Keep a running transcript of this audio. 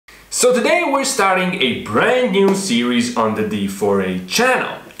So today we're starting a brand new series on the D4A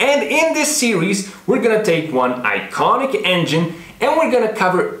channel. And in this series, we're gonna take one iconic engine and we're gonna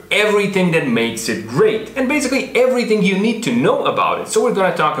cover everything that makes it great and basically everything you need to know about it. So we're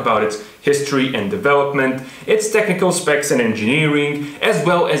gonna talk about its history and development, its technical specs and engineering, as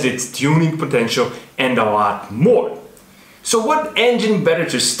well as its tuning potential and a lot more. So what engine better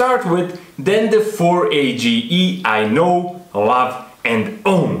to start with than the 4AGE I know, love and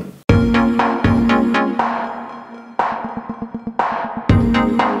own?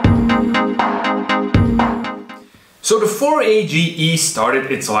 So the 4AGE started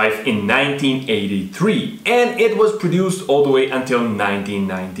its life in 1983 and it was produced all the way until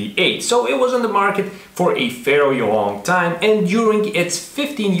 1998. So it was on the market for a fairly long time, and during its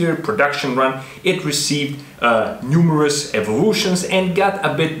 15-year production run it received numerous evolutions and got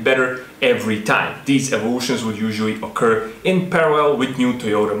a bit better every time. These evolutions would usually occur in parallel with new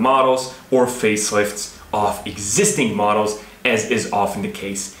Toyota models or facelifts of existing models, as is often the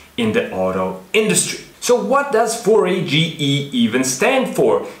case in the auto industry. So what does 4AGE even stand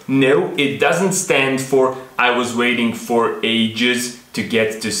for? No, it doesn't stand for "I was waiting for ages to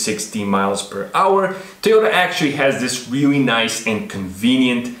get to 60 miles per hour." Toyota actually has this really nice and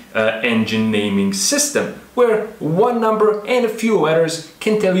convenient engine naming system where one number and a few letters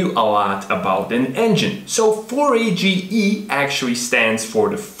can tell you a lot about an engine. So 4AGE actually stands for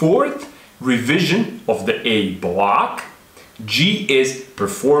the fourth revision of the A block, G is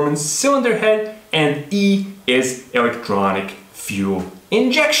performance cylinder head, and E is electronic fuel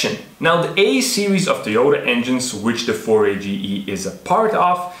injection. Now the A series of Toyota engines, which the 4AGE is a part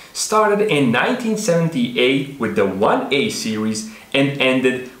of, started in 1978 with the 1A series and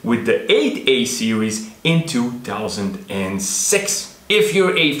ended with the 8A series in 2006. If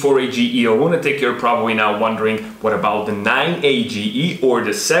you're a 4AGE lunatic, you're probably now wondering, what about the 9AGE or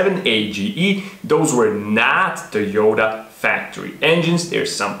the 7AGE? Those were not Toyota factory engines,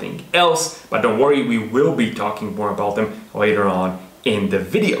 there's something else, but don't worry, we will be talking more about them later on in the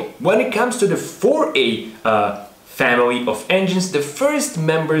video. When it comes to the 4A family of engines, the first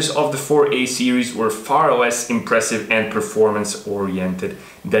members of the 4A series were far less impressive and performance oriented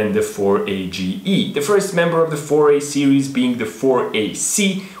than the 4AGE. The first member of the 4A series being the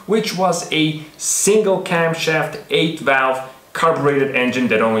 4AC, which was a single camshaft 8-valve carbureted engine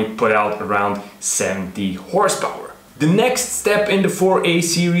that only put out around 70 horsepower. The next step in the 4A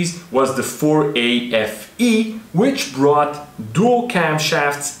series was the 4AFE, which brought dual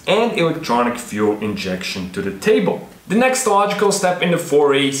camshafts and electronic fuel injection to the table. The next logical step in the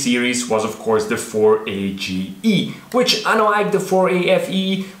 4A series was of course the 4AGE, which unlike the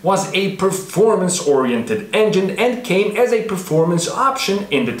 4AFE was a performance-oriented engine and came as a performance option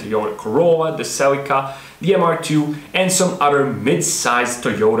in the Toyota Corolla, the Celica, the MR2 and some other mid-sized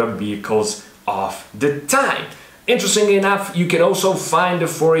Toyota vehicles of the time. Interestingly enough, you can also find the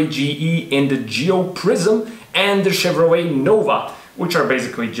 4AGE in the Prizm and the Chevrolet Nova, which are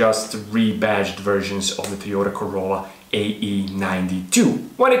basically just rebadged versions of the Toyota Corolla AE92.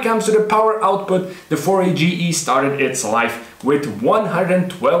 When it comes to the power output, the 4AGE started its life with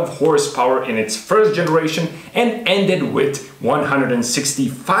 112 horsepower in its first generation and ended with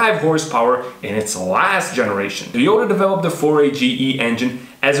 165 horsepower in its last generation. Toyota developed the 4AGE engine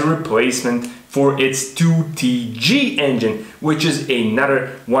as a replacement for its 2TG engine, which is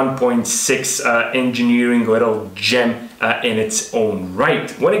another 1.6 engineering little gem in its own right.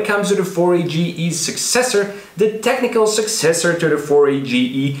 When it comes to the 4AGE's successor, the technical successor to the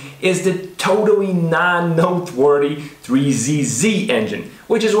 4AGE is the totally non-noteworthy 3ZZ engine,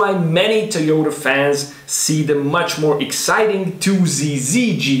 which is why many Toyota fans see the much more exciting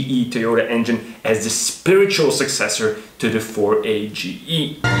 2ZZGE Toyota engine as the spiritual successor to the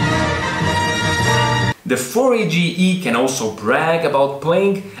 4AGE. The 4AGE can also brag about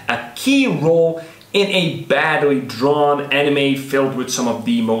playing a key role in a badly drawn anime filled with some of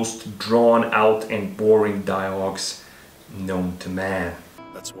the most drawn out and boring dialogues known to man.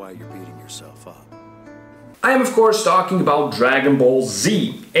 That's why you're beating yourself up. I am of course talking about Dragon Ball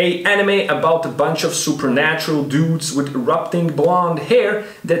Z, an anime about a bunch of supernatural dudes with erupting blonde hair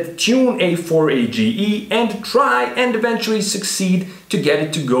that tune a 4AGE and try and eventually succeed to get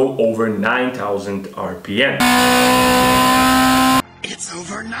it to go over 9,000 RPM. It's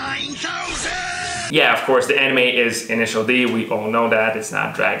over 9,000! Yeah, of course, the anime is Initial D, we all know that, it's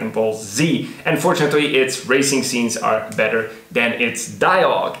not Dragon Ball Z. Unfortunately, its racing scenes are better than its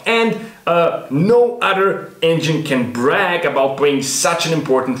dialogue, and no other engine can brag about playing such an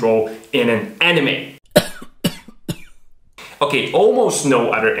important role in an anime. Okay, almost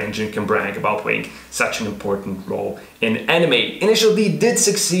no other engine can brag about playing such an important role in anime. Initial D did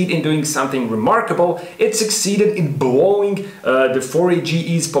succeed in doing something remarkable. It succeeded in blowing the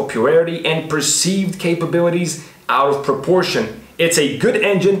 4AGE's popularity and perceived capabilities out of proportion. It's a good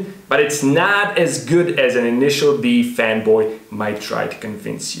engine, but it's not as good as an Initial D fanboy might try to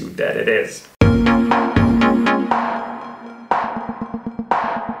convince you that it is.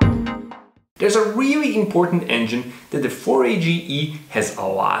 There's a really important engine that the 4AGE has a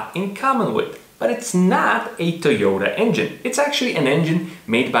lot in common with, but it's not a Toyota engine. It's actually an engine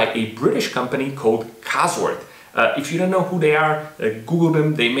made by a British company called Cosworth. If you don't know who they are, Google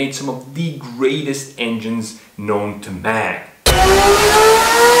them. They made some of the greatest engines known to man.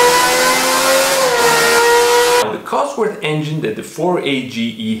 The Cosworth engine that the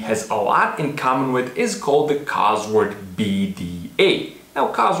 4AGE has a lot in common with is called the Cosworth BDA. Now,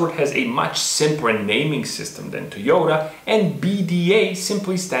 Cosworth has a much simpler naming system than Toyota, and BDA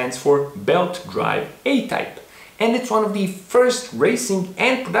simply stands for Belt Drive A-Type. And it's one of the first racing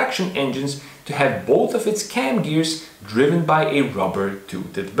and production engines to have both of its cam gears driven by a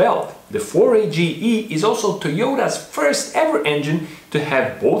rubber-toothed belt. The 4AGE is also Toyota's first ever engine to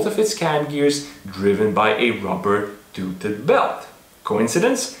have both of its cam gears driven by a rubber-toothed belt.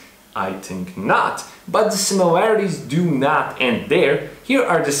 Coincidence? I think not, but the similarities do not end there. Here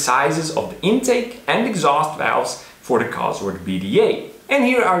are the sizes of the intake and exhaust valves for the Cosworth BDA, and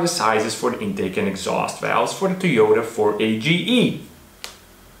here are the sizes for the intake and exhaust valves for the Toyota 4AGE.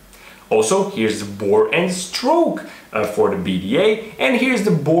 Also, here's the bore and stroke for the BDA, and here's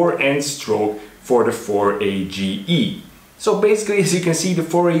the bore and stroke for the 4AGE. So basically, as you can see, the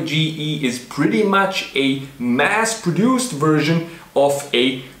 4AGE is pretty much a mass-produced version of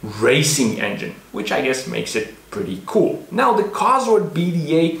a racing engine, which I guess makes it pretty cool. Now, the Cosworth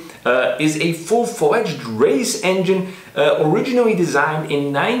BDA is a full-fledged race engine originally designed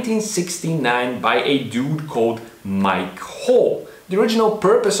in 1969 by a dude called Mike Hall. The original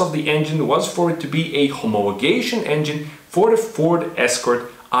purpose of the engine was for it to be a homologation engine for the Ford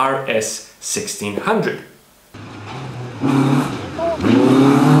Escort RS 1600.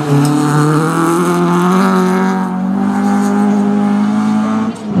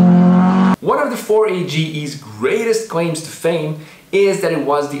 One of the 4AGE's greatest claims to fame is that it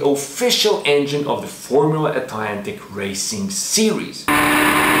was the official engine of the Formula Atlantic Racing Series.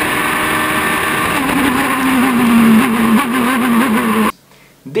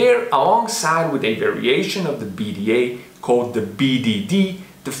 There, alongside with a variation of the BDA called the BDD,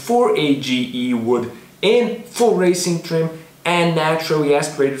 the 4AGE would, in full racing trim and naturally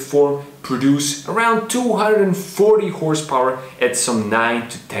aspirated form, produce around 240 horsepower at some 9,000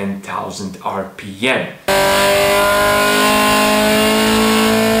 to 10,000 RPM.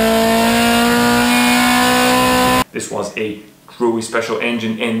 This was a truly special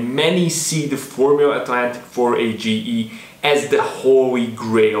engine, and many see the Formula Atlantic 4AGE as the holy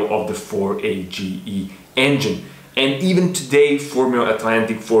grail of the 4AGE engine. And even today, Formula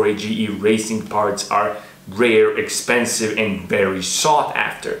Atlantic 4AGE racing parts are rare, expensive, and very sought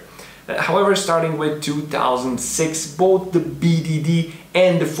after. However, starting with 2006, both the BDD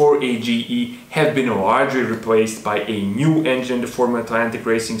and the 4AGE have been largely replaced by a new engine in the Formula Atlantic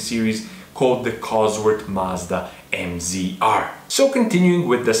Racing Series called the Cosworth Mazda MZR. So continuing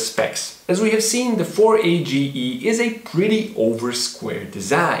with the specs, as we have seen, the 4AGE is a pretty over-square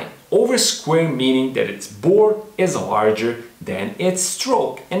design. Over-square meaning that its bore is larger than its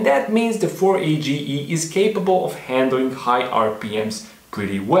stroke, and that means the 4AGE is capable of handling high RPMs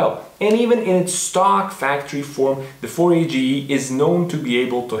pretty well. And even in its stock factory form, the 4AGE is known to be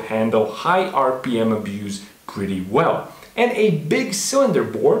able to handle high RPM abuse pretty well. And a big cylinder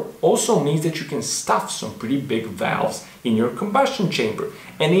bore also means that you can stuff some pretty big valves in your combustion chamber.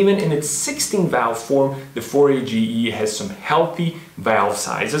 And even in its 16 valve form, the 4AGE has some healthy valve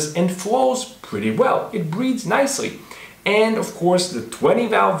sizes and flows pretty well. It breathes nicely. And of course, the 20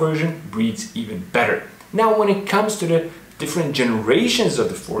 valve version breathes even better. Now, when it comes to the different generations of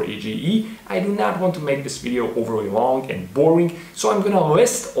the 4AGE, I do not want to make this video overly long and boring, so I'm gonna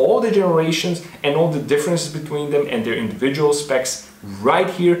list all the generations and all the differences between them and their individual specs right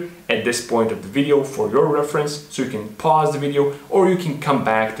here at this point of the video for your reference, so you can pause the video or you can come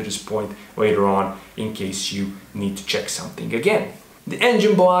back to this point later on in case you need to check something again. The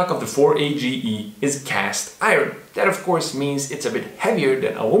engine block of the 4AGE is cast iron. That of course means it's a bit heavier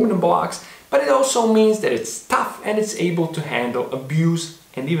than aluminum blocks, but it also means that it's tough and it's able to handle abuse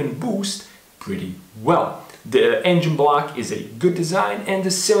and even boost pretty well. The engine block is a good design and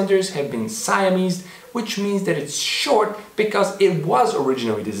the cylinders have been Siamese, which means that it's short because it was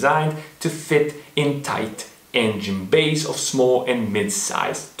originally designed to fit in tight engine base of small and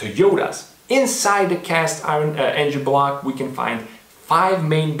mid-sized Toyotas. Inside the cast iron engine block we can find 5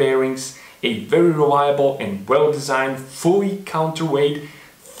 main bearings, a very reliable and well-designed, fully counterweight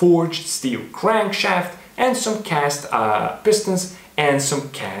forged steel crankshaft, and some cast pistons and some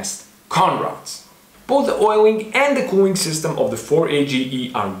cast conrods. Both the oiling and the cooling system of the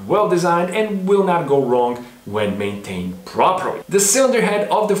 4AGE are well designed and will not go wrong when maintained properly. The cylinder head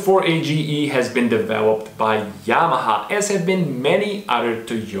of the 4AGE has been developed by Yamaha, as have been many other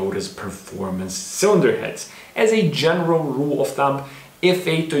Toyota's performance cylinder heads. As a general rule of thumb, if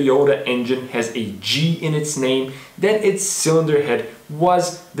a Toyota engine has a G in its name, then its cylinder head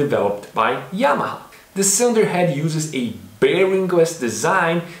was developed by Yamaha. The cylinder head uses a bearingless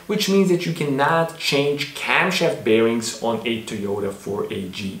design, which means that you cannot change camshaft bearings on a Toyota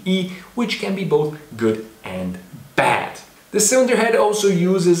 4AGE, which can be both good and bad. The cylinder head also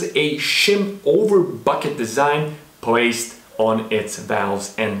uses a shim over bucket design placed on its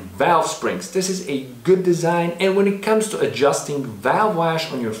valves and valve springs. This is a good design, and when it comes to adjusting valve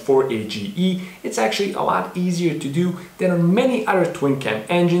lash on your 4AGE, it's actually a lot easier to do than on many other twin cam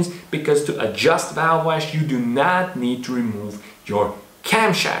engines, because to adjust valve lash you do not need to remove your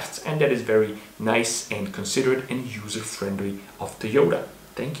camshafts, and that is very nice and considerate and user-friendly of Toyota.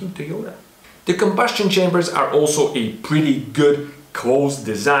 Thank you, Toyota. The combustion chambers are also a pretty good closed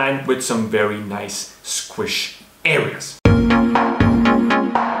design with some very nice squish areas.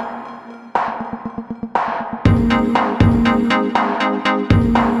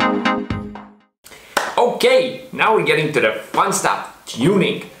 Okay, now we're getting to the fun stuff,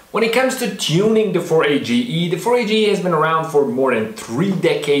 tuning. When it comes to tuning the 4AGE has been around for more than 3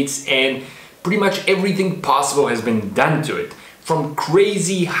 decades, and pretty much everything possible has been done to it. From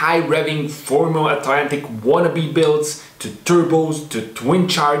crazy high revving Formula Atlantic wannabe builds, to turbos, to twin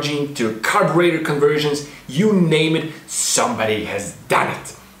charging, to carburetor conversions, you name it, somebody has done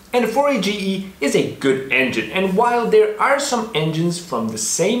it. And the 4AGE is a good engine, and while there are some engines from the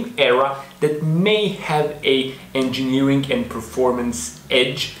same era that may have a engineering and performance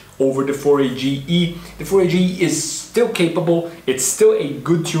edge over the 4AGE, the 4AGE is still capable, it's still a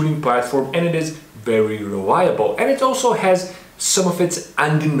good tuning platform, and it is very reliable. And it also has some of its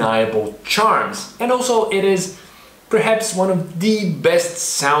undeniable charms. And also it is perhaps one of the best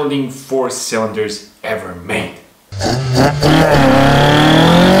sounding 4 cylinders ever made.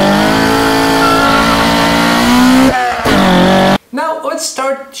 Now let's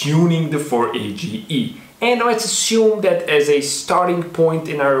start tuning the 4AGE, and let's assume that as a starting point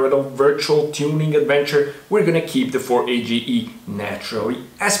in our little virtual tuning adventure, we're gonna keep the 4AGE naturally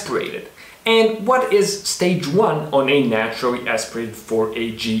aspirated. And what is stage 1 on a naturally aspirated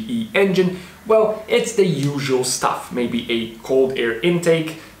 4AGE engine? Well, it's the usual stuff, maybe a cold air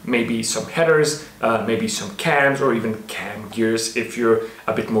intake, maybe some headers, maybe some cams, or even cam gears if you're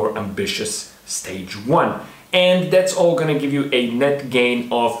a bit more ambitious, stage 1. And that's all gonna give you a net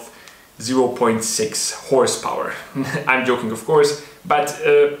gain of 0.6 horsepower. I'm joking, of course, but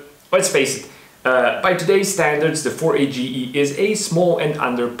let's face it, by today's standards, the 4AGE is a small and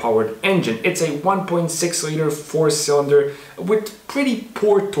underpowered engine. It's a 1.6 liter 4-cylinder with pretty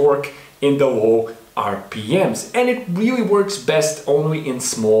poor torque in the low RPMs, and it really works best only in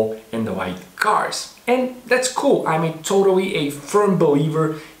small and light cars. And that's cool. I'm a firm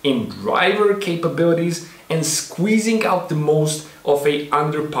believer in driver capabilities and squeezing out the most of a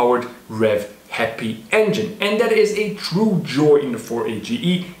underpowered rev-happy engine. And that is a true joy in the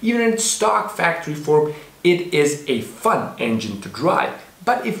 4AGE. Even in stock factory form, it is a fun engine to drive.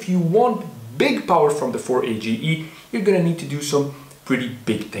 But if you want big power from the 4AGE, you're gonna need to do some pretty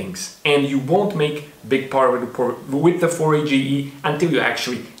big things. And you won't make big power with the 4AGE until you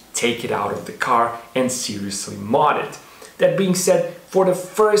actually take it out of the car and seriously mod it. That being said, for the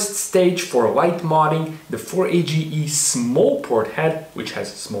first stage for light modding, the 4AGE small port head, which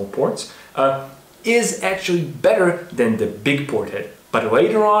has small ports, is actually better than the big port head. But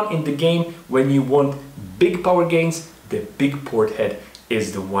later on in the game, when you want big power gains, the big port head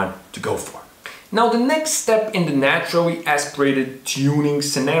is the one to go for. Now the next step in the naturally aspirated tuning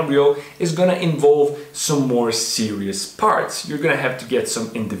scenario is gonna involve some more serious parts. You're gonna have to get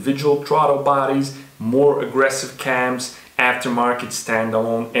some individual throttle bodies, more aggressive cams, aftermarket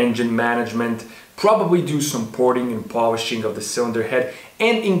standalone engine management, probably do some porting and polishing of the cylinder head,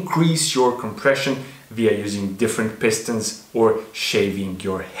 and increase your compression via using different pistons or shaving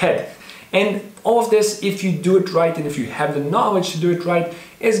your head. And all of this, if you do it right and if you have the knowledge to do it right,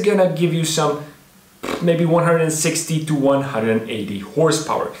 is gonna give you some maybe 160 to 180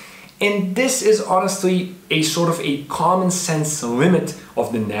 horsepower. And this is honestly a sort of a common sense limit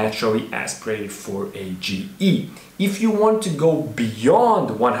of the naturally aspirated 4AGE. If you want to go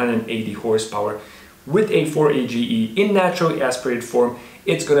beyond 180 horsepower with a 4AGE in naturally aspirated form,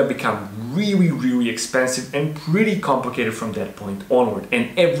 it's going to become really expensive and pretty complicated from that point onward.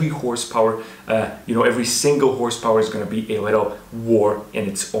 And every horsepower, every single horsepower is going to be a little war in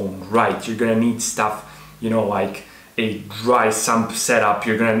its own right. You're going to need stuff, like a dry sump setup.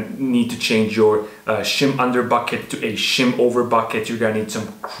 You're going to need to change your shim under bucket to a shim over bucket. You're going to need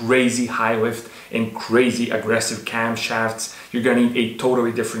some crazy high lift and crazy aggressive camshafts. You're going to need a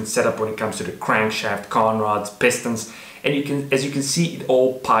totally different setup when it comes to the crankshaft, conrods, pistons. And as you can see, it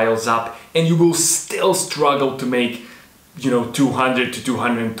all piles up, and you will still struggle to make 200 to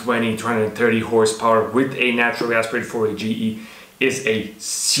 220, 230 horsepower with a naturally aspirated 4AGE. Is a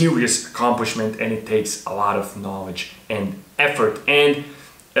serious accomplishment, and it takes a lot of knowledge and effort, and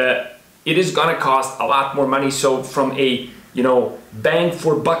it is gonna cost a lot more money. So from a bang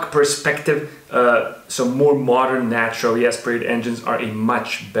for buck perspective, some more modern naturally aspirated engines are a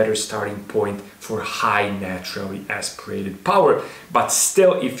much better starting point for high naturally aspirated power. But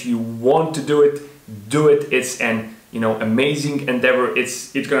still, if you want to do it, it's an amazing endeavor.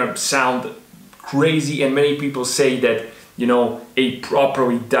 It's gonna sound crazy, and many people say that a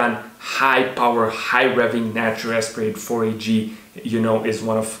properly done high power, high revving naturally aspirated 4AG, is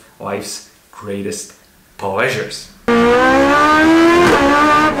one of life's greatest pleasures.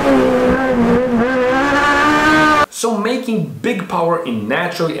 So making big power in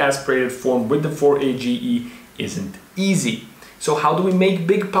naturally aspirated form with the 4AGE isn't easy. So how do we make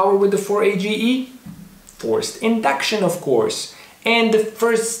big power with the 4AGE? Forced induction, of course. And the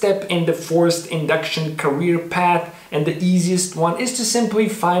first step in the forced induction career path, and the easiest one, is to simply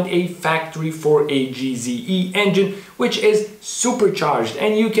find a factory 4AGZE engine which is supercharged,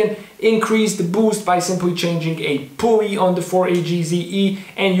 and you can increase the boost by simply changing a pulley on the 4AGZE,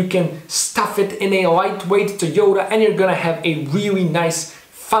 and you can stuff it in a lightweight Toyota, and you're gonna have a really nice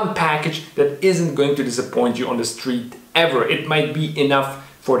fun package that isn't going to disappoint you on the street ever. It might be enough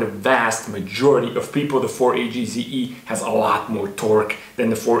for the vast majority of people. The 4AGZE has a lot more torque than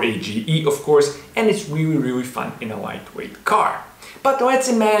the 4AGE, of course, and it's really fun in a lightweight car. But let's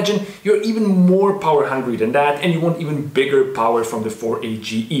imagine you're even more power hungry than that, and you want even bigger power from the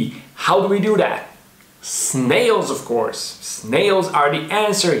 4AGE. How do we do that? Snails, of course. Snails are the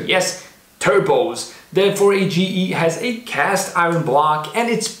answer. Yes, turbos. The 4AGE has a cast iron block, and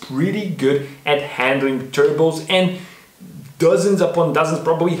it's pretty good at handling turbos, and dozens upon dozens,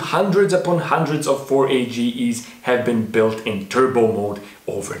 probably hundreds upon hundreds of 4AGEs have been built in turbo mode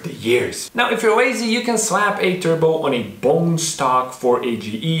over the years. Now, if you're lazy, you can slap a turbo on a bone stock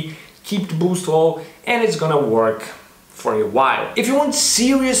 4AGE, keep the boost low, and it's gonna work for a while. If you want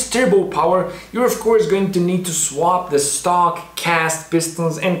serious turbo power, you're of course going to need to swap the stock cast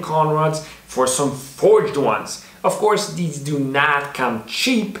pistons and conrods for some forged ones. Of course, these do not come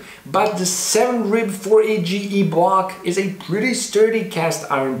cheap, but the 7-rib 4AGE block is a pretty sturdy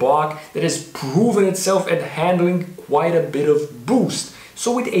cast iron block that has proven itself at handling quite a bit of boost.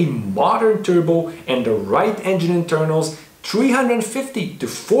 So with a modern turbo and the right engine internals, 350 to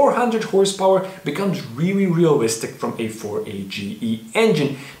 400 horsepower becomes really realistic from a 4AGE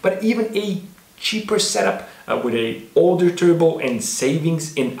engine. But even a cheaper setup with an older turbo and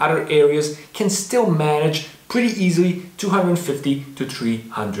savings in other areas can still manage pretty easily 250 to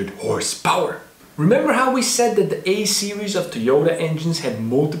 300 horsepower. Remember how we said that the A series of Toyota engines had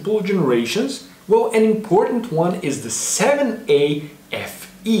multiple generations? Well, an important one is the 7A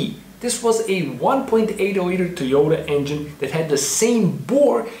FE. This was a 1.8-liter Toyota engine that had the same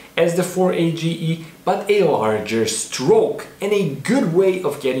bore as the 4AGE, but a larger stroke, and a good way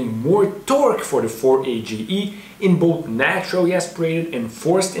of getting more torque for the 4AGE in both naturally aspirated and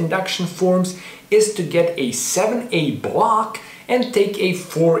forced induction forms is to get a 7A block and take a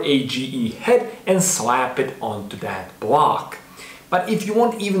 4AGE head and slap it onto that block. But if you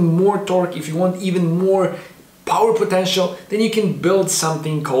want even more torque, if you want even more power potential, then you can build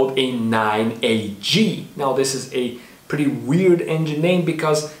something called a 9AG. Now this is a pretty weird engine name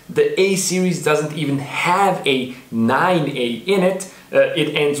because the A series doesn't even have a 9A in it.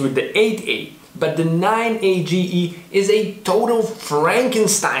 It ends with the 8A. But the 9AGE is a total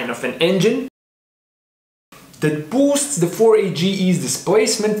Frankenstein of an engine that boosts the 4AGE's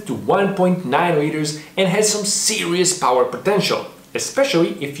displacement to 1.9 liters and has some serious power potential,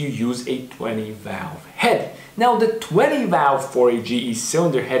 especially if you use a 20-valve head. Now the 20-valve 4AGE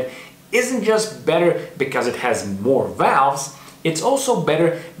cylinder head isn't just better because it has more valves, it's also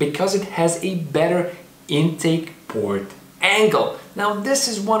better because it has a better intake port angle. Now this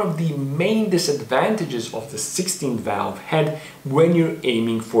is one of the main disadvantages of the 16 valve head when you're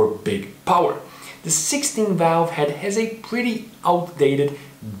aiming for big power. The 16 valve head has a pretty outdated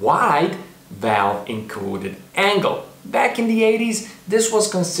wide valve encoded angle. Back in the 80s, this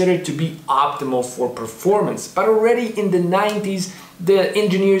was considered to be optimal for performance, but already in the 90s, the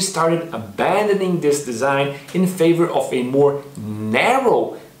engineers started abandoning this design in favor of a more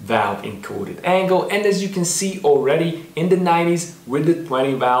narrow valve encoded angle, and as you can see already in the 90s with the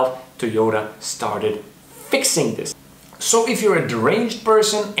 20 valve, Toyota started fixing this. So if you're a deranged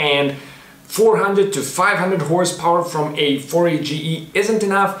person and 400 to 500 horsepower from a 4AGE isn't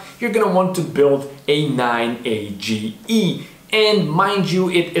enough, you're gonna want to build a 9AGE. And mind you,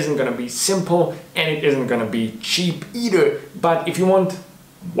 it isn't gonna be simple and it isn't gonna be cheap either. But if you want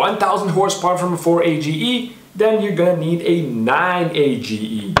 1000 horsepower from a 4AGE, then you're gonna need a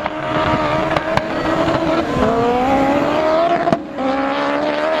 9AGE.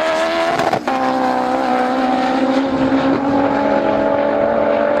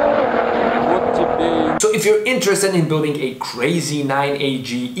 So if you're interested in building a crazy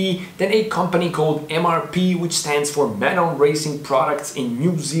 9AGE, then a company called MRP, which stands for Men on Racing Products in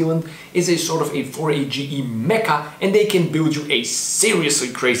New Zealand, is a sort of a 4AGE mecca, and they can build you a seriously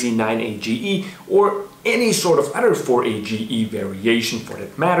crazy 9AGE or any sort of other 4AGE variation for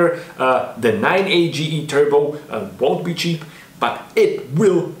that matter. The 9AGE turbo won't be cheap, but it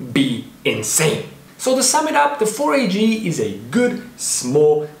will be insane. So to sum it up, the 4AGE is a good,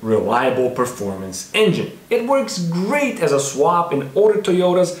 small, reliable performance engine. It works great as a swap in older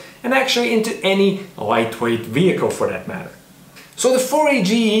Toyotas and actually into any lightweight vehicle for that matter. So the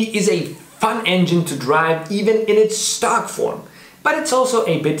 4AGE is a fun engine to drive even in its stock form, but it's also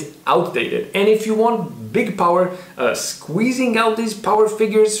a bit outdated. And if you want big power, squeezing out these power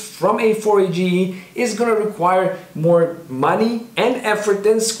figures from a 4AGE is gonna require more money and effort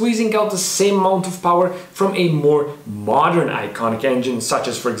than squeezing out the same amount of power from a more modern iconic engine, such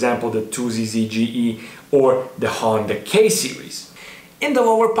as, for example, the 2ZZ-GE or the Honda K-Series. In the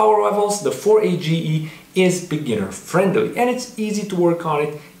lower power levels, the 4AGE is beginner friendly and it's easy to work on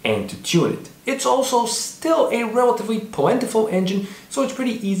it and to tune it. It's also still a relatively plentiful engine, so it's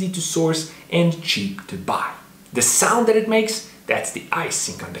pretty easy to source and cheap to buy. The sound that it makes, that's the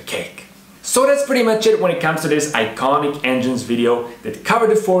icing on the cake. So that's pretty much it when it comes to this iconic engines video that covered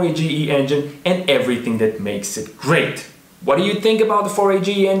the 4AGE engine and everything that makes it great. What do you think about the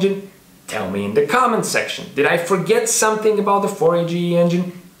 4AGE engine? Tell me in the comment section. Did I forget something about the 4AGE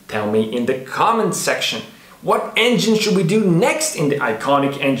engine? Tell me in the comment section. What engine should we do next in the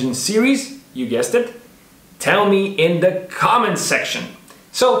iconic engine series? You guessed it. Tell me in the comment section.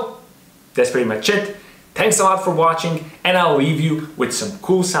 So that's pretty much it. Thanks a lot for watching, and I'll leave you with some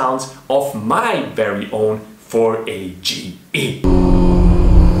cool sounds of my very own 4AGE.